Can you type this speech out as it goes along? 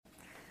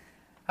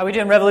How we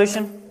doing,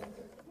 Revolution?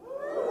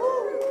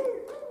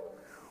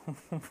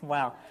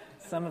 Wow,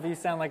 some of you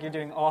sound like you're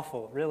doing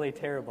awful, really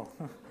terrible.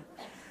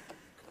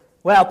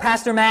 Well,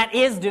 Pastor Matt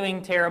is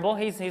doing terrible.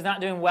 He's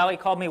not doing well. He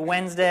called me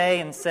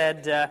Wednesday and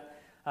said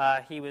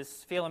he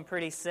was feeling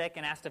pretty sick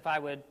and asked if I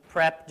would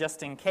prep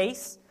just in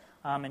case.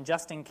 And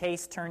just in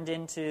case turned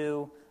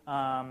into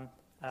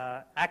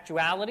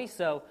actuality.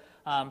 So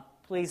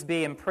please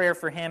be in prayer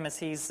for him as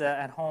he's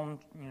at home,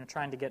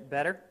 trying to get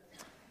better.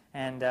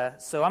 And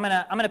so I'm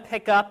gonna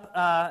pick up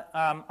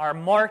our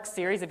Mark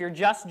series. If you're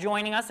just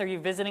joining us or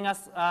you're visiting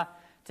us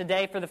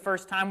today for the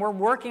first time, we're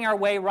working our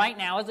way right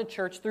now as a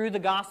church through the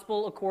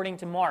Gospel according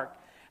to Mark.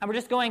 And we're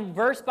just going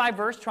verse by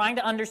verse, trying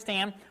to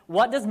understand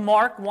what does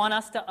Mark want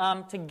us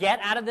to get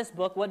out of this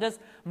book? What does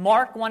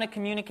Mark want to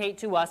communicate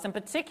to us? And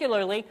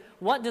particularly,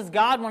 what does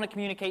God want to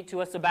communicate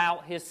to us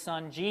about His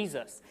Son,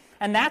 Jesus?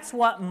 And that's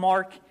what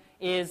Mark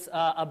is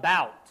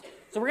about.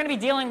 So we're going to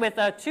be dealing with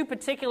two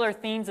particular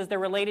themes as they're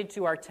related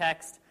to our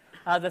text,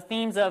 the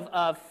themes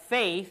of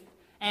faith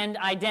and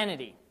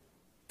identity.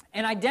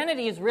 And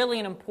identity is really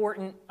an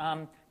important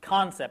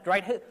concept,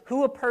 right?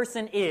 Who a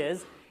person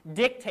is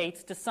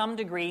dictates to some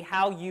degree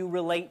how you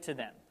relate to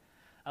them.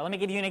 Let me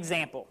give you an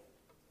example.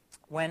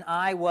 When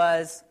I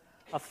was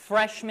a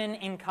freshman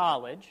in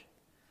college,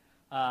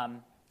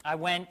 I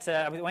went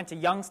to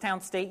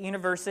Youngstown State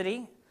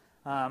University.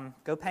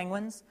 Go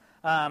Penguins!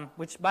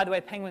 Which, by the way,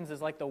 Penguins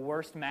is like the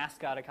worst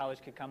mascot a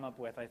college could come up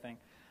with, I think.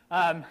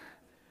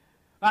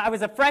 I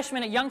was a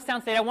freshman at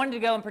Youngstown State. I wanted to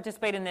go and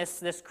participate in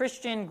this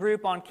Christian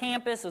group on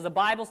campus. It was a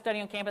Bible study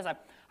on campus.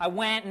 I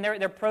went, and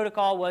their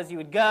protocol was you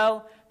would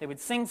go, they would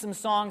sing some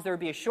songs, there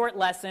would be a short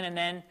lesson, and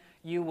then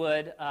you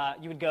would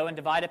go and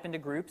divide up into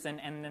groups and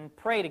then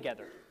pray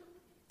together.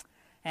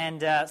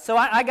 And so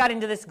I got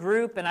into this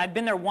group, and I'd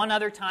been there one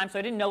other time, so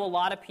I didn't know a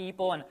lot of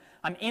people, and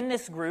I'm in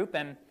this group,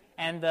 and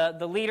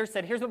the leader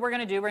said, here's what we're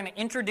going to do. We're going to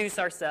introduce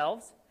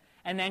ourselves,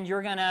 and then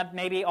you're going to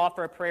maybe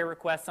offer a prayer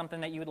request,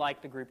 something that you would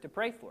like the group to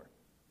pray for.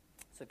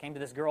 So it came to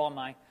this girl on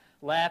my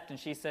left, and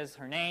she says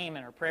her name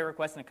and her prayer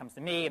request, and it comes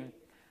to me. And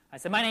I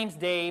said, my name's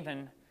Dave,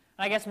 and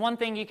I guess one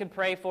thing you could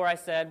pray for, I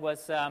said,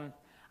 was I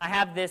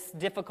have this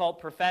difficult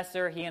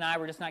professor. He and I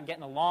were just not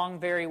getting along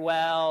very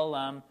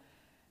well.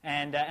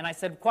 And I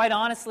said, quite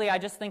honestly, I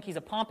just think he's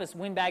a pompous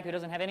windbag who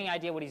doesn't have any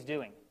idea what he's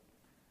doing.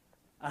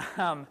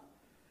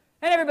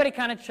 And everybody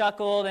kind of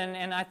chuckled,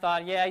 and I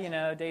thought,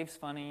 yeah, Dave's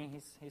funny,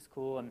 he's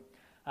cool.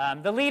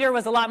 And the leader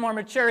was a lot more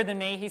mature than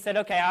me. He said,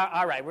 okay,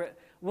 all right,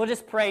 we'll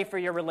just pray for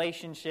your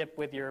relationship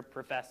with your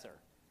professor.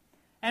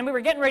 And we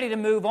were getting ready to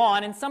move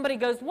on, and somebody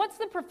goes, what's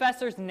the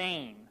professor's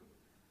name?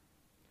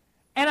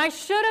 And I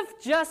should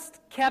have just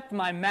kept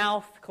my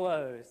mouth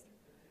closed.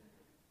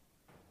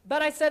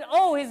 But I said,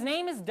 oh, his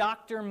name is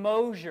Dr.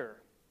 Mosier.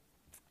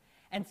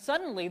 And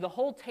suddenly, the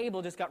whole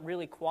table just got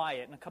really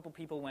quiet, and a couple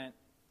people went,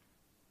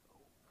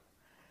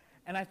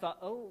 and I thought,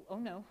 oh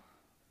no,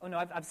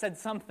 I've said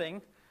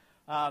something.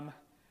 And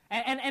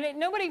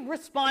nobody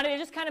responded. It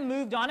just kind of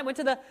moved on. It went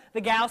to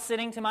the gal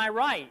sitting to my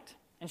right,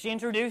 and she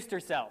introduced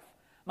herself.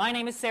 My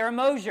name is Sarah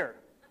Mosier.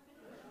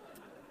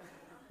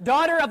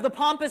 Daughter of the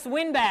pompous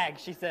windbag,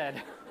 she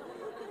said.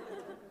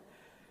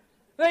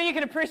 Well, you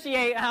can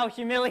appreciate how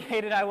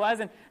humiliated I was,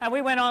 and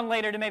we went on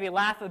later to maybe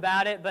laugh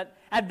about it, but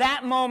at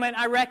that moment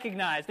I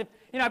recognized,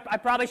 I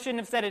probably shouldn't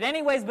have said it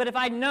anyways, but if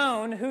I'd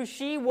known who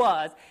she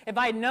was, if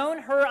I'd known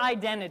her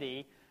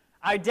identity,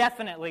 I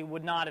definitely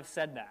would not have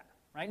said that.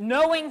 Right?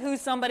 Knowing who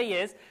somebody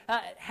is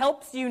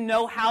helps you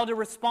know how to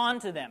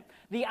respond to them.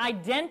 The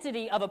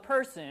identity of a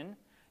person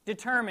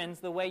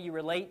determines the way you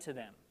relate to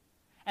them.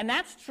 And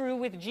that's true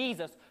with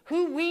Jesus.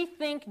 Who we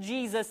think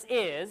Jesus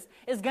is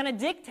going to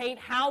dictate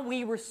how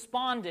we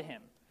respond to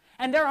him.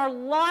 And there are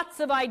lots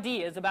of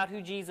ideas about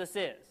who Jesus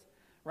is,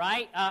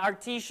 right? Our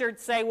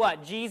t-shirts say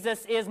what?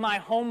 Jesus is my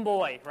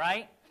homeboy,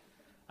 right?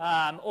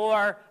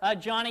 Or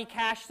Johnny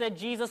Cash said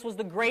Jesus was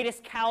the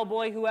greatest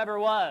cowboy who ever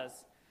was.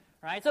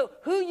 Right? So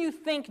who you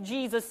think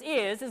Jesus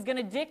is going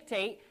to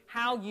dictate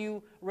how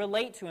you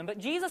relate to him. But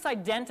Jesus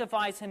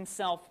identifies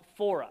himself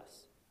for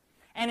us.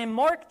 And in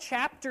Mark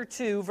chapter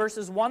 2,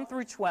 verses 1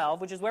 through 12,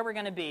 which is where we're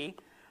going to be,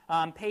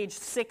 page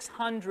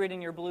 600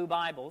 in your blue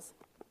Bibles,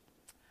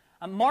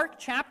 Mark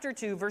chapter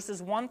 2,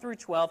 verses 1 through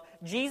 12,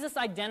 Jesus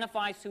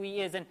identifies who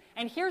he is.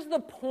 And here's the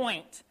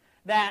point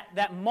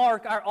that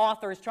Mark, our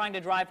author, is trying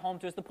to drive home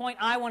to us, the point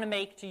I want to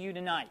make to you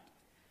tonight.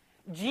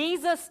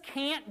 Jesus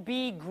can't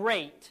be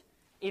great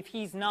if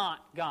he's not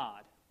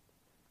God.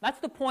 That's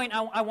the point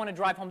I want to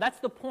drive home. That's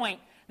the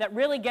point that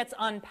really gets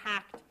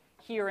unpacked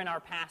here in our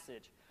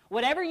passage.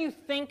 Whatever you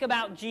think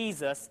about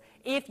Jesus,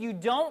 if you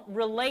don't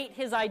relate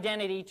his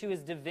identity to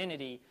his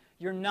divinity,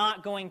 you're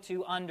not going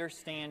to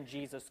understand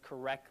Jesus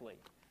correctly.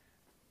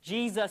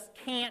 Jesus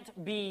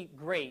can't be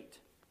great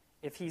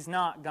if he's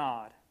not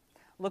God.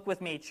 Look with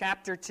me,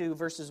 chapter 2,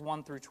 verses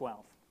 1 through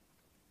 12.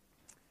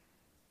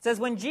 It says,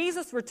 when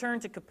Jesus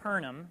returned to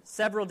Capernaum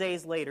several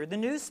days later, the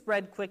news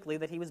spread quickly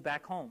that he was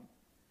back home.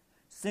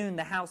 Soon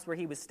the house where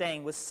he was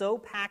staying was so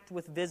packed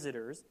with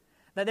visitors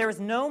that there was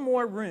no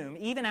more room,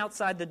 even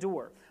outside the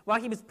door. While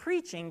he was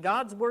preaching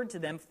God's word to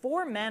them,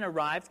 4 men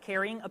arrived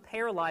carrying a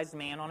paralyzed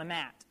man on a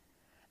mat.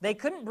 They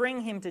couldn't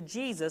bring him to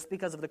Jesus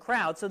because of the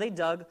crowd, so they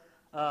dug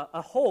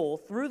a hole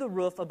through the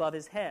roof above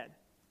his head.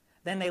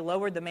 Then they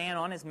lowered the man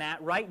on his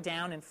mat right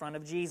down in front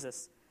of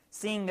Jesus.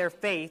 Seeing their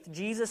faith,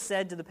 Jesus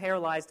said to the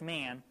paralyzed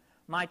man,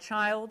 "My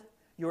child,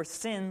 your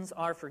sins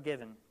are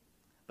forgiven."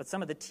 But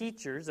some of the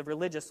teachers of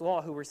religious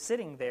law who were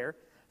sitting there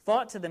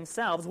thought to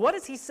themselves, "What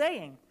is he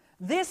saying?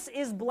 This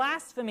is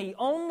blasphemy.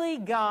 Only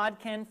God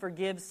can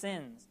forgive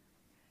sins."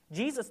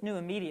 Jesus knew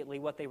immediately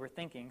what they were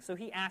thinking, so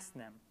he asked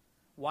them,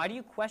 "Why do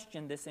you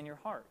question this in your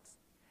hearts?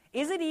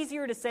 Is it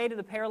easier to say to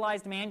the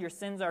paralyzed man, 'Your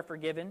sins are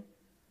forgiven'?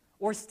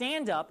 Or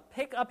stand up,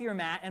 pick up your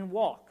mat, and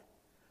walk?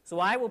 So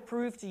I will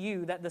prove to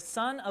you that the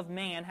Son of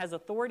Man has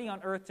authority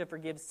on earth to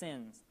forgive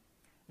sins."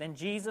 Then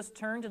Jesus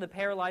turned to the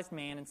paralyzed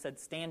man and said,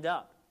 "Stand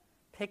up,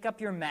 pick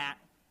up your mat,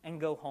 and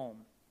go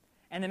home."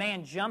 And the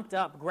man jumped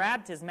up,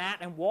 grabbed his mat,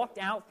 and walked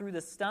out through the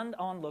stunned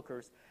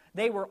onlookers.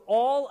 They were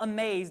all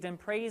amazed and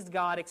praised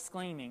God,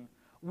 exclaiming,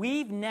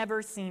 "We've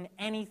never seen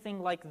anything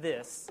like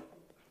this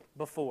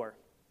before."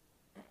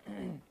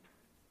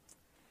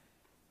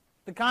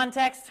 The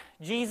context,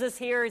 Jesus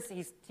here,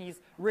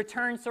 he's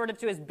returned sort of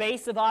to his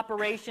base of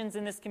operations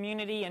in this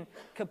community in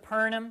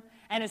Capernaum.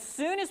 And as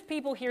soon as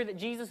people hear that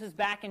Jesus is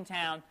back in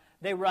town,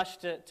 they rush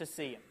to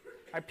see him.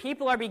 Our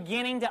people are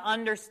beginning to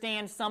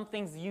understand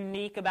something's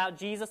unique about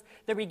Jesus.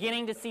 They're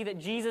beginning to see that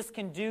Jesus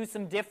can do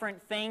some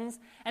different things.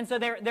 And so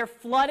they're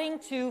flooding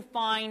to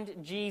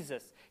find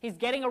Jesus. He's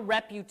getting a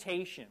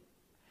reputation.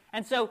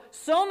 And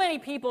so many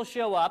people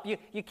show up.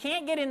 You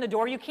can't get in the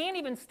door. You can't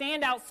even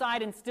stand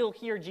outside and still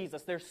hear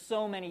Jesus. There's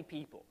so many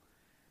people.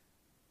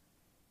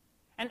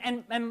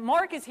 And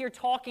Mark is here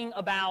talking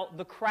about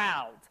the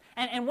crowds.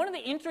 And one of the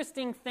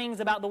interesting things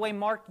about the way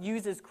Mark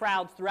uses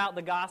crowds throughout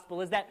the gospel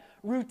is that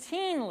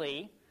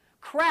routinely,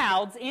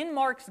 crowds in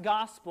Mark's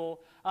gospel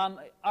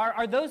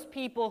are those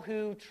people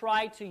who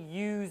try to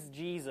use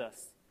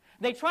Jesus.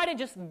 They try to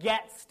just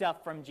get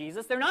stuff from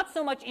Jesus. They're not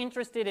so much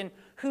interested in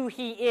who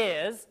he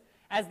is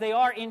as they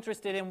are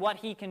interested in what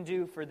he can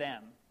do for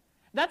them.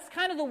 That's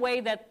kind of the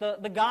way that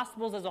the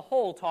Gospels as a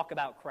whole talk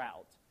about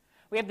crowds.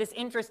 We have this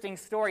interesting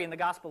story in the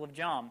Gospel of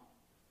John.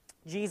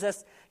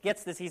 Jesus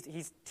gets this,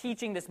 he's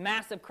teaching this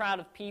massive crowd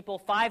of people,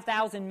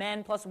 5,000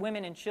 men plus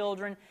women and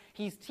children.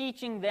 He's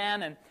teaching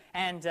them,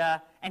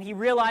 and he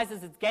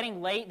realizes it's getting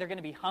late, they're going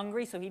to be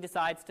hungry, so he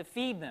decides to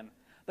feed them.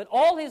 But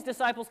all his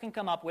disciples can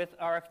come up with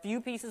are a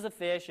few pieces of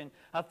fish and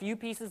a few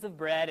pieces of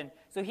bread, and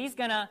so he's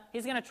gonna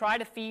try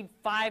to feed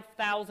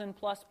 5,000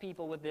 plus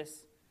people with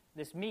this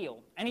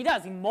meal. And he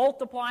does. He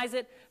multiplies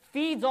it,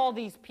 feeds all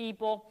these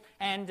people,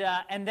 and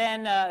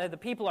then the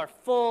people are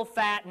full,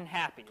 fat, and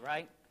happy,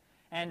 right?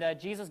 And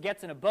Jesus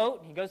gets in a boat,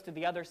 and he goes to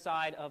the other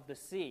side of the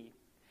sea.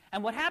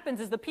 And what happens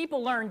is the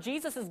people learn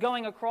Jesus is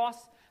going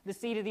across the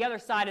sea to the other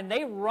side, and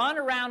they run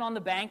around on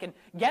the bank and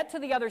get to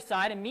the other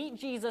side and meet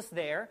Jesus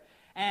there.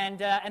 And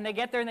they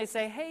get there and they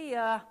say,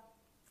 hey,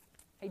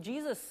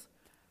 Jesus,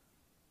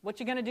 what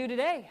you going to do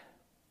today?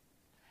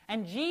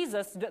 And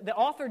Jesus, the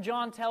author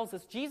John tells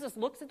us, Jesus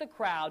looks at the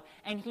crowd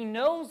and he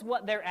knows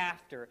what they're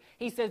after.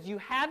 He says, you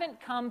haven't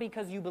come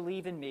because you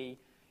believe in me.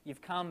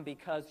 You've come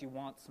because you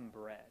want some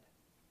bread.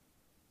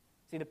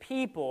 See, the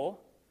people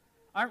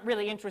aren't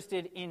really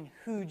interested in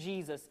who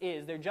Jesus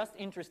is. They're just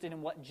interested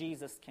in what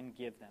Jesus can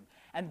give them.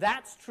 And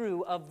that's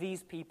true of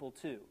these people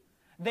too.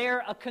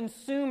 They're a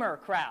consumer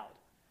crowd.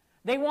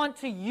 They want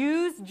to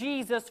use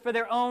Jesus for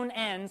their own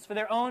ends, for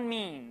their own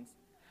means.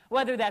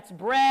 Whether that's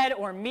bread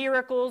or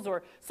miracles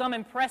or some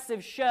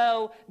impressive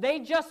show, they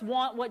just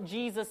want what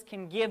Jesus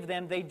can give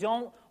them. They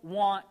don't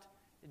want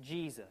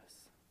Jesus.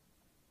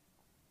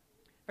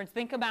 Friends,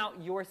 think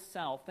about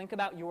yourself. Think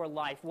about your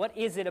life. What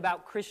is it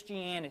about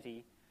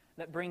Christianity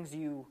that brings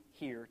you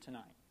here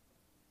tonight?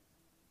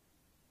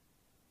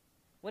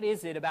 What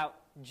is it about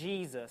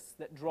Jesus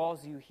that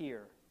draws you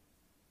here?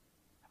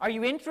 Are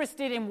you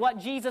interested in what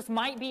Jesus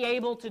might be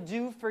able to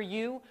do for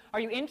you? Are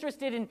you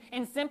interested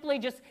in simply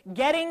just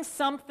getting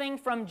something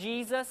from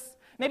Jesus?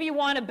 Maybe you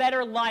want a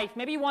better life.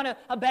 Maybe you want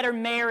a better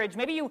marriage.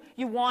 Maybe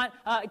you want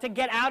to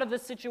get out of the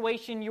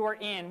situation you're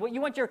in.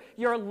 You want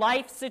your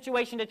life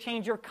situation to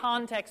change, your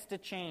context to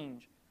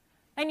change.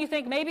 And you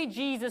think, maybe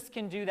Jesus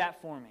can do that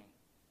for me.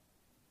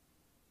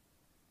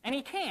 And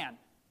he can.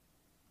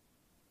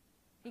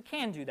 He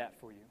can do that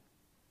for you.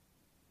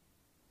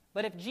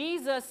 But if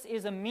Jesus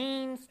is a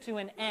means to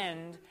an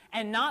end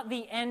and not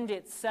the end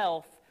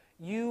itself,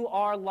 you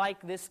are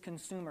like this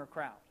consumer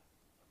crowd.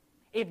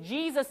 If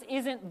Jesus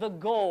isn't the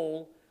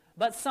goal,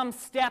 but some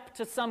step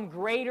to some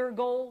greater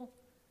goal,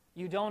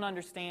 you don't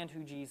understand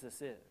who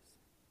Jesus is.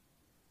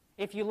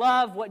 If you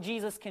love what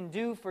Jesus can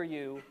do for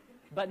you,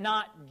 but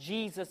not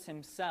Jesus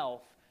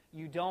himself,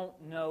 you don't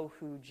know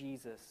who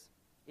Jesus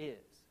is.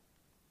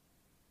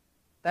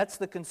 That's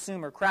the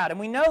consumer crowd. And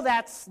we know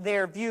that's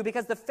their view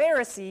because the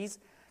Pharisees,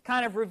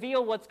 kind of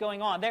reveal what's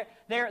going on.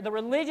 The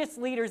religious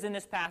leaders in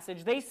this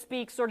passage, they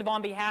speak sort of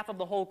on behalf of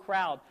the whole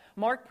crowd.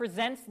 Mark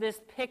presents this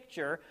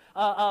picture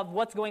of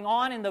what's going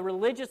on in the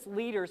religious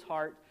leader's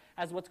heart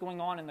as what's going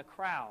on in the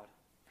crowd.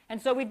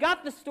 And so we've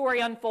got the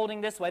story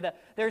unfolding this way.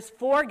 There's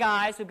 4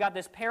 guys who've got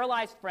this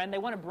paralyzed friend. They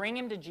want to bring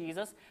him to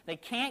Jesus. They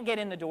can't get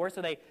in the door,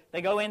 so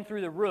they go in through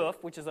the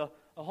roof, which is a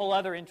whole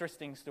other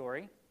interesting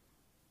story.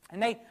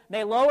 And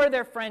they lower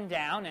their friend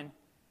down,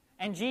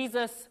 and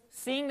Jesus,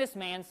 seeing this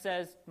man,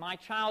 says, "My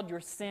child,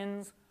 your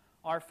sins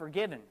are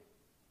forgiven."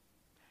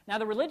 Now,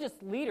 the religious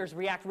leaders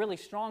react really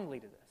strongly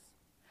to this.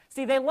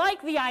 See, they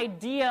like the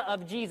idea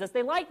of Jesus.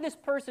 They like this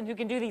person who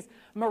can do these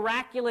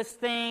miraculous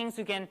things,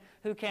 who can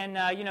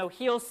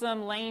heal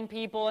some lame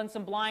people and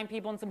some blind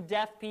people and some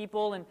deaf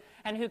people,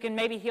 and who can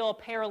maybe heal a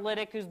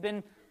paralytic who's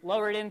been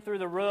lowered in through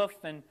the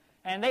roof. And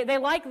they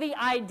like the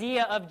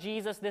idea of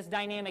Jesus, this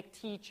dynamic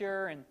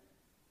teacher, and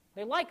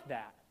they like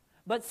that.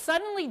 But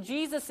suddenly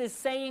Jesus is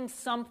saying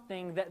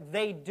something that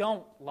they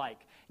don't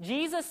like.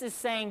 Jesus is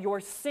saying,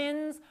 your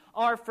sins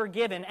are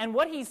forgiven. And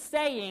what he's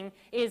saying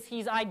is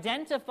he's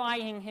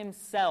identifying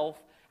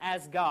himself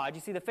as God.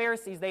 You see, the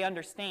Pharisees, they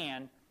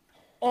understand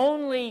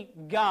only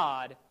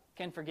God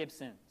can forgive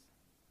sins.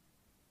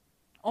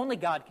 Only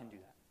God can do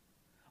that.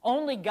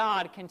 Only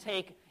God can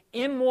take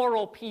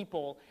immoral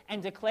people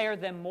and declare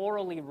them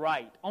morally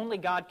right. Only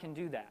God can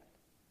do that.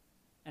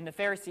 And the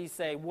Pharisees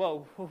say,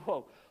 whoa,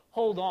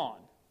 hold on.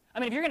 I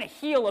mean, if you're going to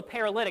heal a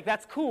paralytic,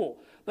 that's cool.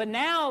 But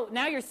now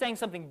you're saying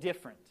something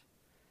different.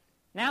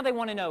 Now they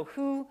want to know,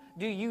 who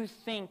do you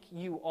think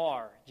you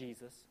are,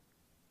 Jesus?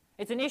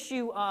 It's an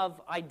issue of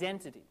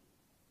identity.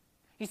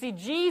 You see,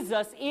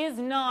 Jesus is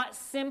not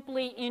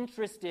simply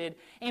interested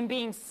in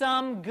being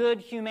some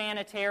good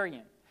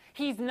humanitarian.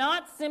 He's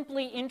not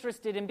simply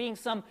interested in being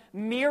some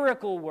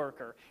miracle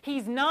worker.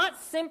 He's not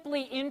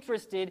simply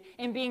interested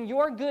in being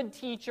your good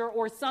teacher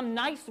or some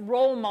nice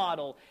role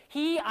model.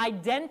 He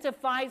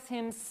identifies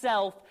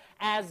himself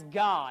as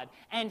God,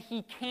 and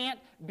he can't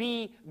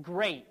be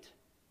great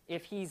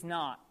if he's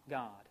not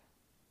God.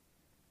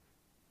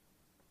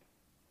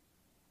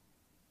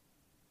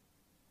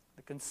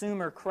 The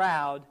consumer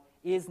crowd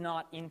is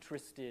not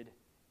interested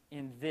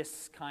in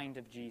this kind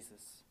of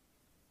Jesus.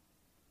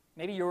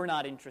 Maybe you're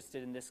not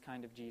interested in this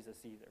kind of Jesus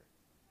either.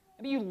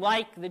 Maybe you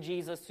like the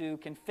Jesus who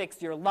can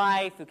fix your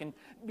life, who can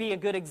be a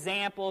good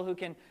example, who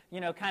can,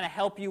 kind of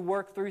help you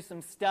work through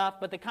some stuff.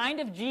 But the kind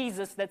of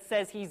Jesus that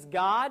says he's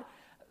God,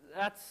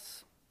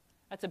 that's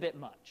a bit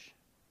much.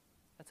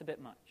 That's a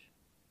bit much.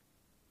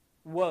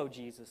 Whoa,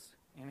 Jesus.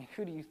 I mean,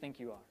 who do you think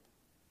you are?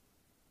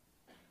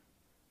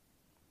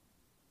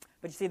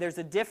 But you see, there's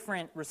a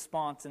different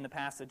response in the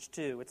passage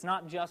too. It's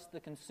not just the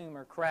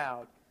consumer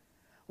crowd.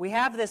 We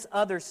have this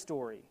other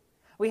story.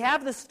 We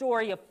have the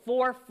story of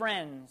 4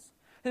 friends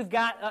who've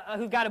got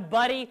a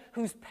buddy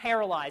who's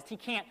paralyzed. He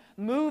can't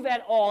move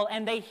at all,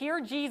 and they hear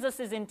Jesus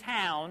is in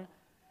town,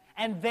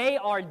 and they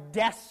are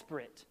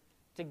desperate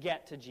to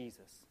get to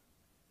Jesus.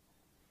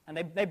 And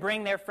they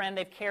bring their friend.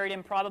 They've carried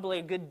him probably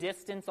a good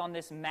distance on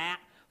this mat.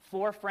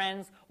 4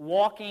 friends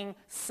walking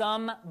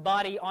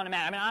somebody on a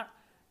mat. I mean,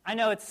 I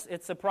know it's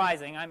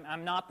surprising.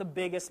 I'm not the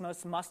biggest,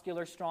 most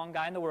muscular, strong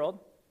guy in the world.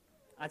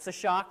 That's a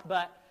shock,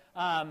 but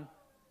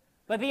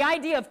the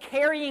idea of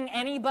carrying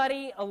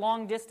anybody a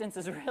long distance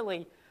is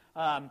really,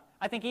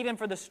 I think even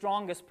for the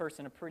strongest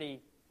person, a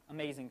pretty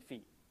amazing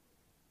feat,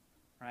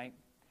 right?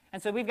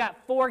 And so we've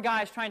got 4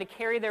 guys trying to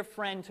carry their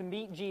friend to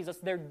meet Jesus.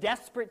 They're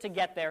desperate to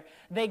get there.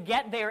 They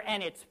get there,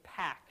 and it's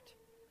packed.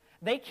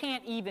 They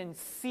can't even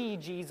see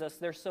Jesus.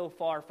 They're so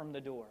far from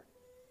the door.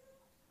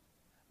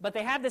 But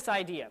they have this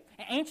idea.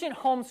 Ancient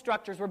home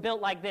structures were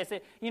built like this.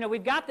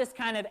 We've got this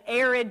kind of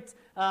arid,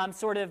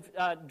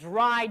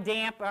 dry,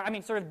 damp,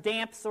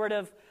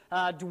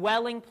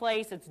 dwelling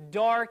place. It's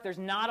dark. There's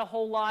not a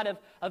whole lot of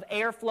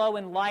airflow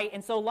and light.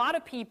 And so a lot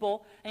of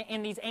people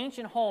in these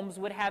ancient homes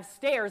would have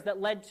stairs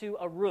that led to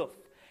a roof.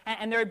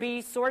 And there would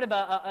be sort of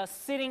a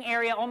sitting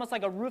area, almost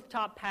like a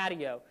rooftop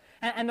patio.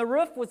 And the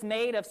roof was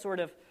made of sort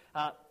of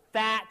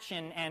thatch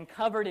and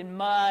covered in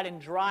mud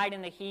and dried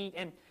in the heat.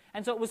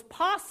 And so it was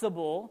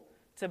possible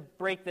to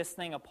break this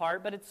thing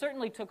apart, but it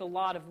certainly took a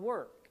lot of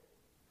work.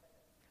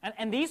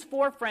 And these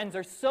 4 friends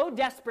are so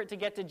desperate to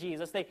get to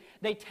Jesus,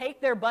 they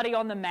take their buddy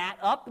on the mat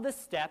up the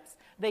steps,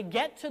 they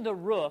get to the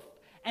roof,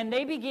 and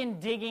they begin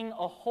digging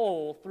a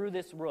hole through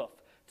this roof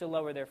to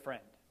lower their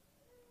friend.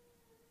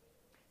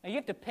 Now you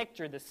have to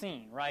picture the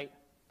scene, right?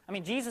 I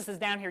mean, Jesus is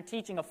down here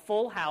teaching a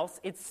full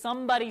house, it's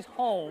somebody's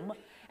home,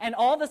 and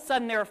all of a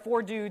sudden there are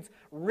 4 dudes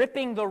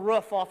ripping the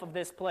roof off of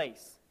this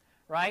place,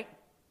 right?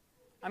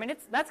 I mean,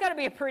 that's got to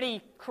be a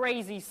pretty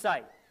crazy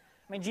sight.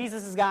 I mean,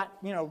 Jesus has got,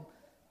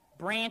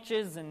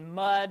 branches and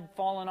mud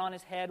falling on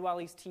his head while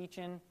he's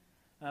teaching.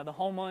 The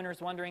homeowner's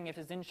wondering if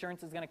his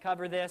insurance is going to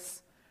cover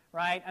this,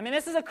 right? I mean,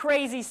 this is a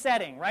crazy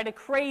setting, right? A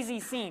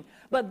crazy scene.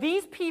 But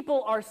these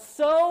people are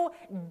so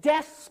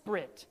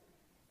desperate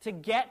to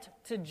get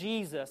to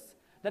Jesus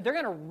that they're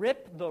going to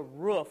rip the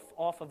roof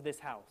off of this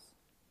house.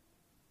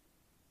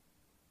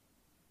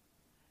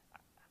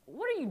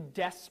 what are you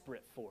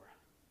desperate for?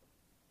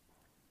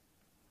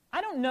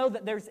 I don't know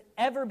that there's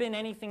ever been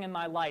anything in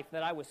my life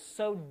that I was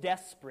so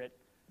desperate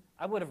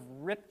I would have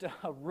ripped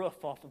a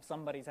roof off of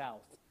somebody's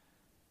house.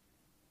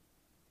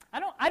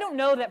 I don't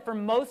know that for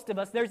most of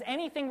us there's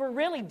anything we're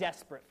really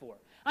desperate for.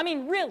 I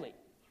mean, really.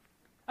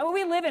 I mean,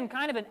 we live in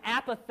kind of an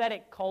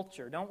apathetic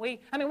culture, don't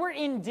we? I mean, we're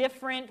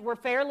indifferent. We're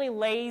fairly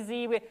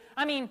lazy.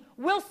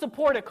 We'll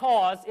support a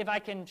cause if I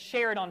can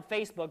share it on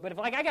Facebook. But if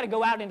I got to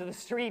go out into the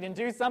street and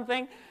do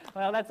something,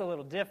 well, that's a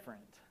little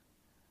different.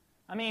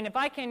 I mean, if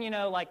I can,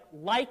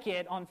 like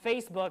it on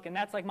Facebook and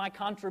that's like my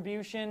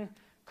contribution,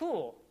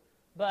 cool.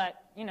 But,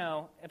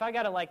 if I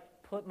got to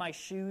put my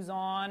shoes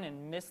on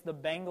and miss the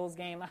Bengals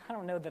game, I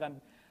don't know that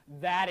I'm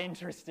that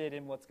interested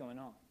in what's going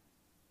on.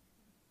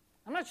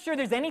 I'm not sure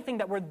there's anything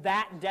that we're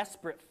that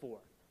desperate for.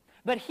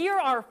 But here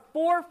are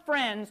 4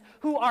 friends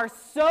who are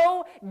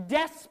so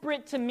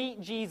desperate to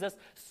meet Jesus,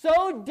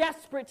 so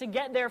desperate to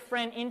get their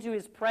friend into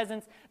his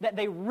presence, that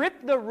they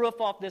rip the roof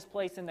off this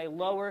place and they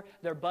lower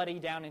their buddy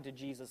down into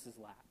Jesus'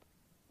 lap.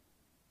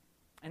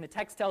 And the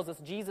text tells us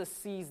Jesus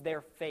sees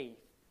their faith,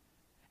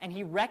 and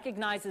he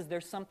recognizes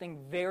there's something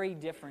very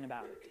different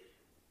about it.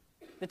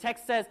 The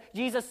text says,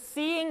 Jesus,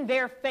 seeing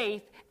their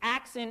faith,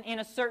 acts in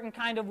a certain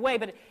kind of way,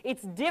 but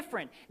it's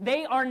different.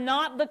 They are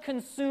not the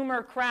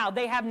consumer crowd.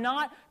 They have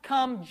not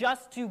come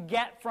just to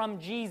get from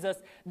Jesus.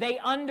 They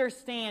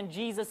understand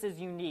Jesus is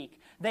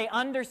unique. They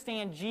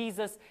understand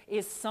Jesus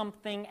is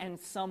something and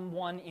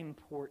someone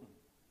important.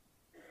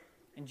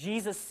 And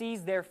Jesus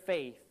sees their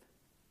faith.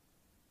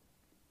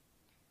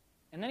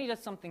 And then he does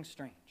something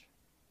strange.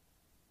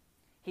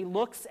 He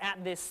looks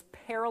at this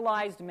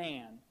paralyzed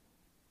man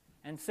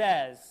and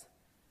says,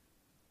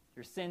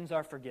 your sins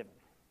are forgiven.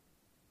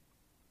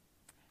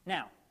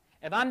 Now,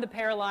 if I'm the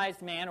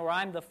paralyzed man, or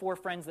I'm the 4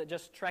 friends that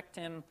just trekked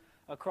him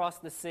across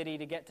the city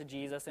to get to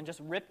Jesus and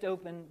just ripped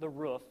open the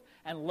roof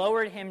and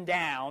lowered him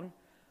down,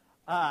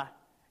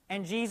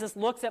 and Jesus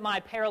looks at my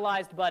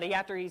paralyzed buddy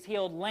after he's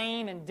healed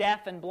lame and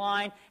deaf and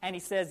blind, and he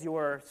says,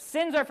 your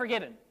sins are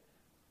forgiven.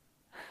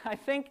 I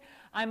think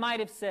I might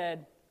have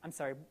said, I'm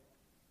sorry,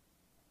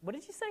 what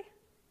did you say?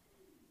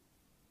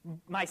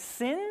 My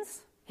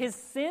sins? His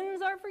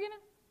sins are forgiven?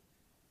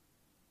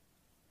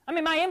 I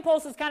mean, my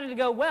impulse is kind of to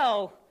go,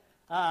 well,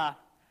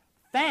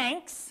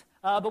 thanks,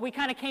 but we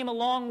kind of came a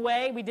long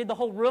way. We did the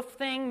whole roof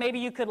thing. Maybe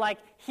you could,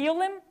 heal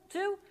him,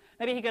 too.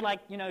 Maybe he could,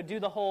 do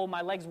the whole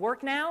my legs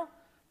work now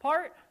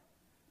part,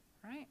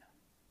 right?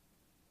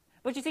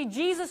 But you see,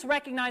 Jesus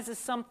recognizes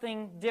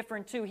something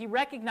different, too. He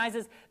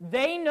recognizes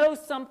they know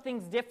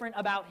something's different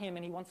about him,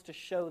 and he wants to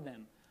show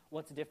them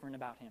what's different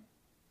about him.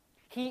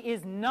 He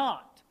is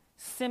not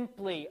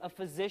simply a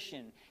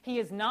physician. He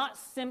is not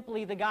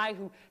simply the guy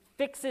who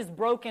fixes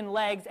broken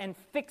legs and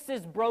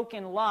fixes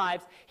broken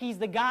lives. He's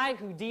the guy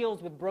who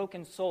deals with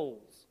broken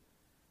souls.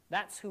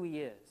 That's who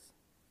he is.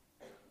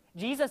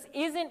 Jesus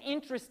isn't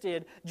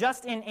interested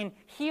just in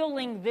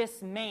healing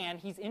this man.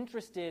 He's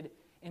interested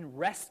in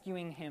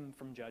rescuing him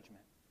from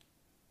judgment.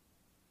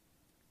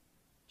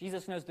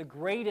 Jesus knows the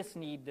greatest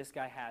need this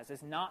guy has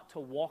is not to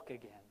walk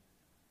again,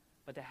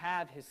 but to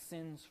have his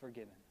sins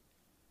forgiven.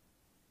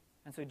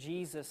 And so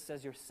Jesus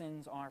says your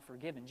sins are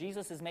forgiven.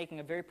 Jesus is making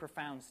a very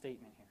profound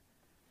statement here.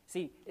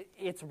 See,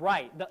 it's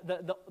right.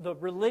 The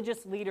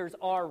religious leaders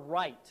are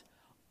right.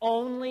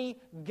 Only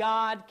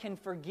God can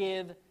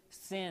forgive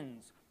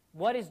sins.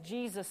 What is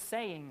Jesus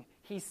saying?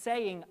 He's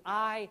saying,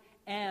 I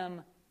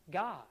am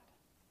God.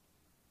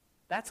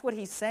 That's what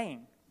he's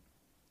saying.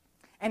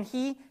 And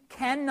he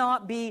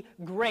cannot be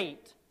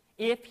great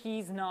if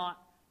he's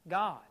not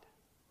God.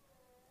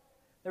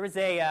 There was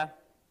a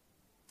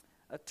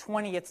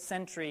 20th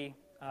century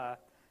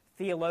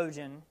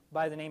theologian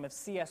by the name of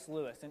C.S.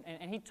 Lewis,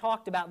 and he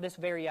talked about this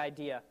very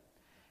idea.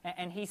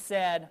 And he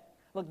said,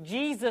 look,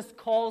 Jesus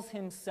calls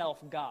himself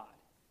God.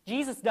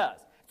 Jesus does.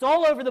 It's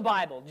all over the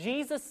Bible.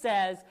 Jesus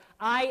says,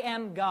 I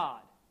am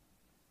God.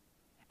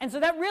 And so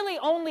that really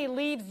only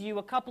leaves you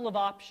a couple of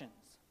options.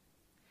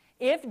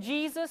 If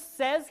Jesus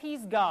says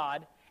he's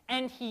God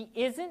and he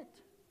isn't,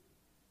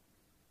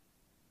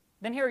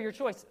 then here are your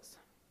choices.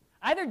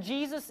 Either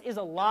Jesus is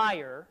a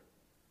liar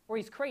or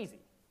he's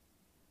crazy.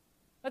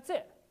 That's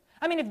it.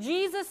 I mean, if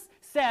Jesus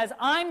says,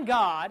 I'm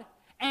God,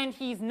 and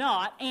he's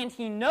not, and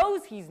he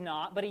knows he's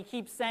not, but he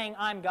keeps saying,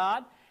 I'm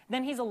God,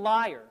 then he's a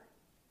liar.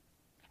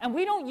 And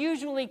we don't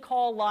usually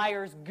call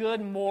liars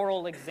good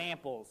moral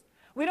examples.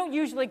 We don't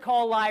usually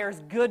call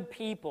liars good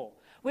people.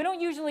 We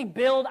don't usually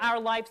build our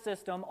life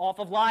system off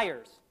of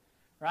liars,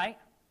 right?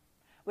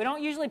 We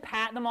don't usually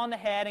pat them on the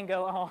head and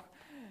go, oh,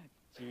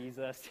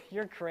 Jesus,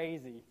 you're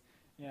crazy.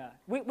 Yeah.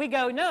 We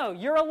go, no,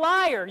 you're a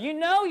liar. You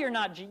know you're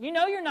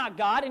not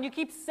God, and you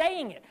keep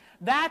saying it.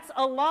 That's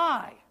a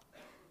lie.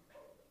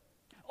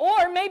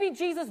 Or maybe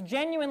Jesus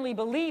genuinely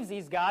believes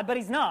he's God, but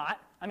he's not.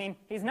 I mean,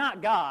 he's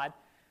not God.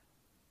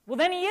 Well,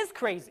 then he is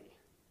crazy,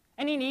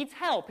 and he needs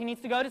help. He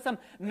needs to go to some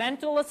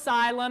mental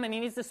asylum, and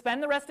he needs to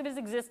spend the rest of his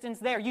existence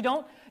there. You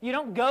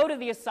don't go to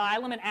the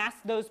asylum and ask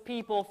those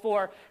people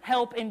for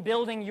help in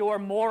building your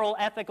moral,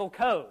 ethical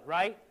code,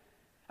 right?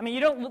 I mean,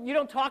 you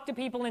don't talk to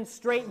people in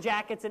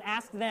straitjackets and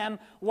ask them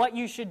what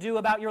you should do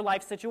about your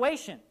life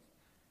situation,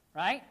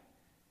 right?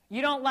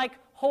 You don't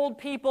hold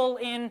people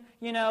in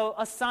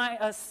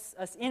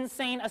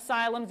insane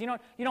asylums. You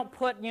don't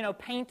put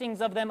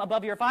paintings of them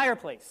above your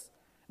fireplace.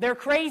 They're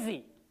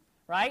crazy,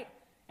 right?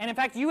 And in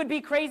fact, you would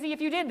be crazy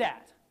if you did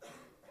that.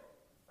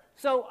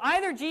 So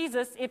either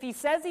Jesus, if he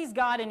says he's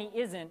God and he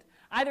isn't,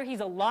 either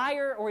he's a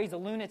liar or he's a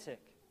lunatic.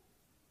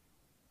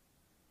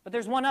 But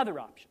there's one other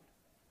option.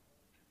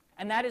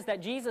 And that is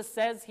that Jesus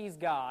says he's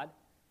God,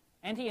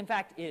 and he in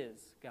fact is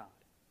God.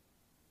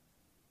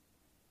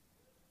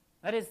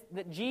 That is,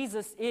 that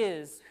Jesus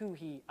is who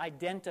he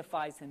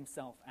identifies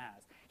himself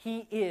as.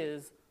 He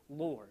is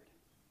Lord.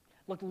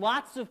 Look,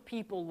 lots of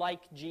people like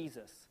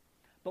Jesus.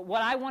 But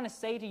what I want to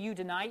say to you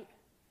tonight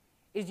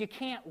is you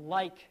can't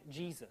like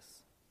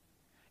Jesus.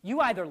 You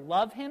either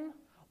love him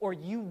or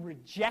you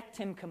reject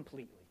him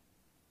completely.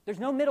 There's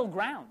no middle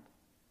ground.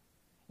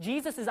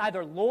 Jesus is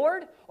either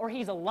Lord or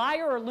he's a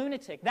liar or a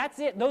lunatic. That's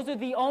it. Those are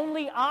the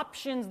only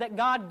options that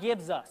God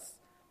gives us.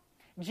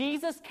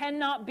 Jesus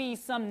cannot be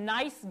some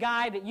nice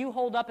guy that you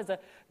hold up as a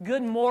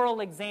good moral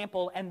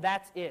example, and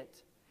that's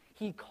it.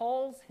 He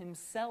calls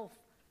himself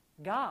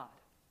God.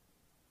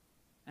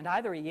 And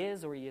either he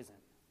is or he isn't.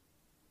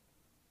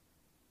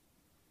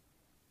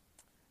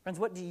 Friends,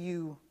 what do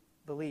you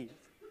believe?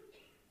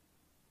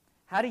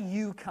 How do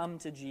you come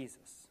to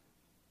Jesus?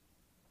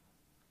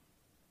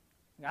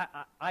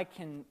 I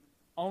can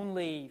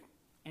only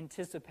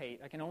anticipate,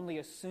 I can only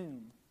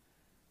assume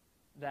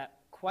that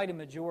quite a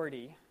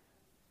majority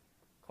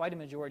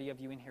of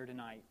you in here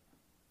tonight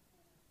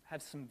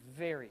have some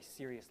very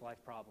serious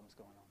life problems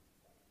going on.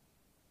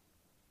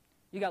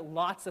 You got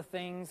lots of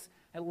things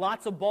and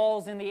lots of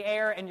balls in the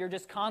air, and you're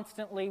just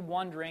constantly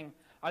wondering,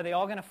 are they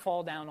all going to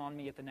fall down on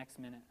me at the next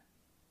minute?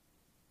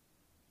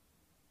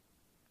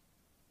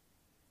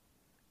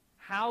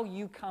 How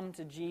you come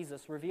to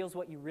Jesus reveals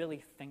what you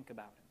really think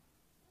about him.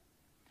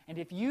 And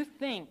if you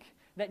think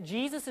that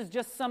Jesus is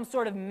just some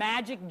sort of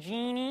magic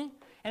genie,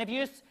 and if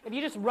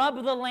you just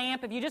rub the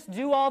lamp, if you just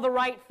do all the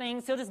right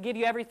things, he'll just give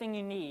you everything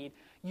you need,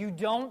 you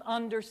don't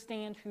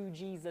understand who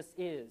Jesus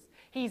is.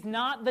 He's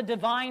not the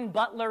divine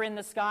butler in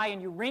the sky and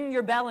you ring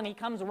your bell and he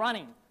comes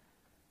running.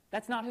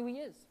 That's not who he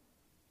is.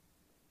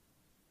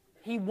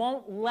 He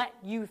won't let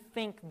you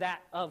think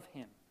that of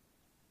him.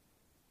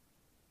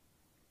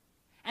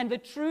 And the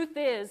truth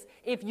is,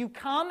 if you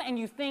come and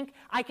you think,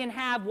 I can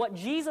have what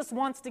Jesus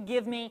wants to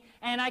give me,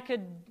 and I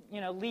could,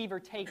 leave or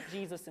take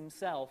Jesus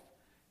himself,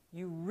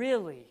 you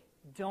really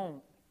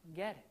don't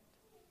get it.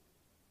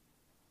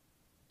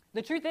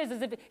 The truth is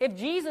if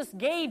Jesus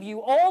gave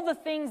you all the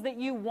things that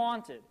you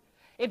wanted,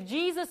 if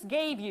Jesus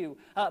gave you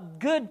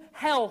good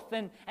health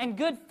and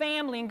good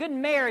family and good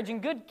marriage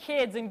and good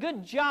kids and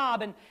good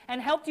job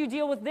and helped you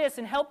deal with this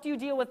and helped you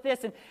deal with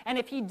this, and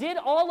if he did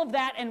all of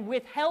that and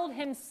withheld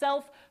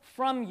himself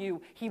from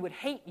you, he would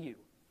hate you.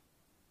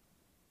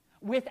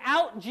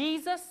 Without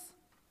Jesus,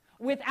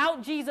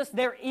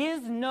 there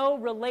is no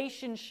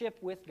relationship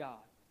with God.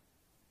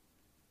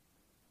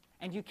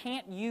 And you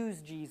can't use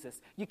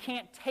Jesus. You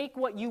can't take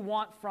what you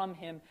want from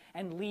him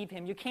and leave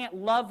him. You can't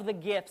love the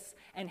gifts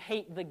and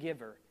hate the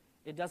giver.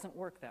 It doesn't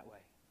work that way.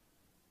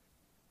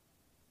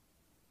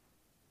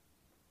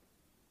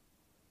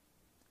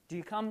 Do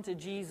you come to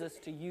Jesus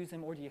to use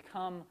him, or do you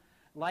come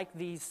like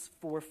these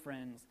four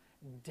friends,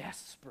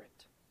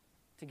 desperate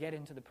to get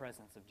into the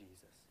presence of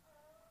Jesus?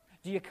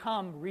 Do you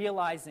come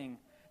realizing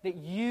that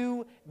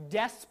you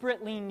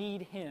desperately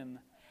need him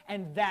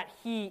and that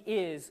he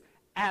is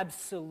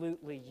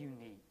absolutely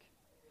unique?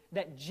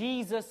 That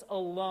Jesus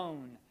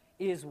alone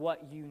is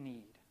what you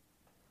need.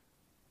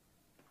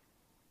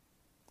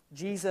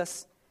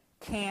 Jesus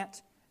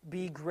can't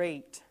be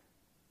great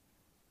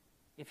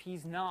if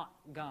he's not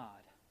God.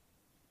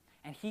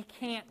 And he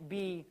can't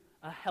be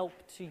a help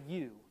to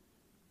you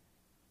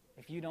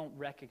if you don't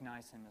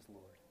recognize him as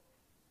Lord.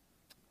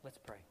 Let's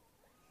pray.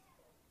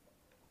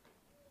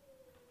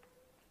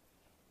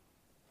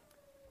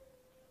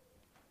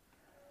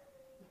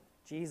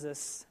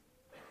 Jesus,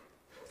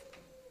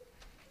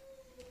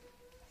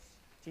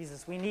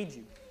 we need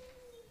you.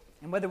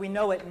 And whether we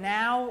know it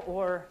now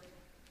or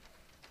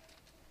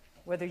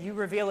whether you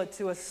reveal it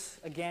to us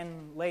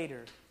again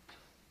later,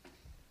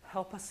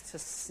 help us to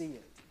see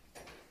it.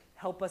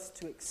 Help us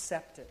to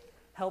accept it.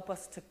 Help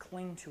us to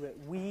cling to it.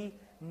 We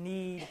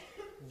need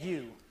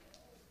you.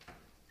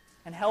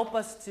 And help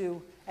us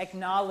to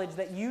acknowledge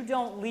that you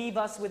don't leave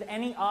us with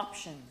any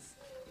options.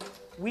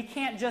 We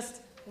can't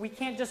just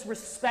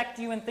respect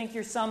you and think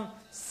you're some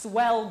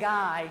swell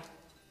guy.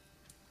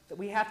 That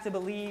we have to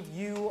believe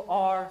you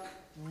are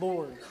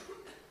Lord,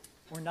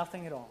 or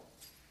nothing at all.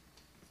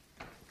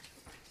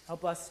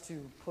 Help us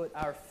to put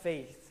our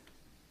faith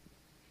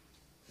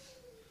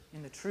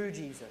in the true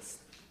Jesus.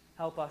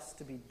 Help us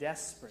to be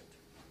desperate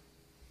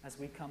as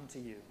we come to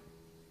you.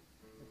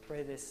 We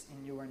pray this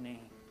in your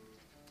name.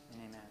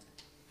 Amen.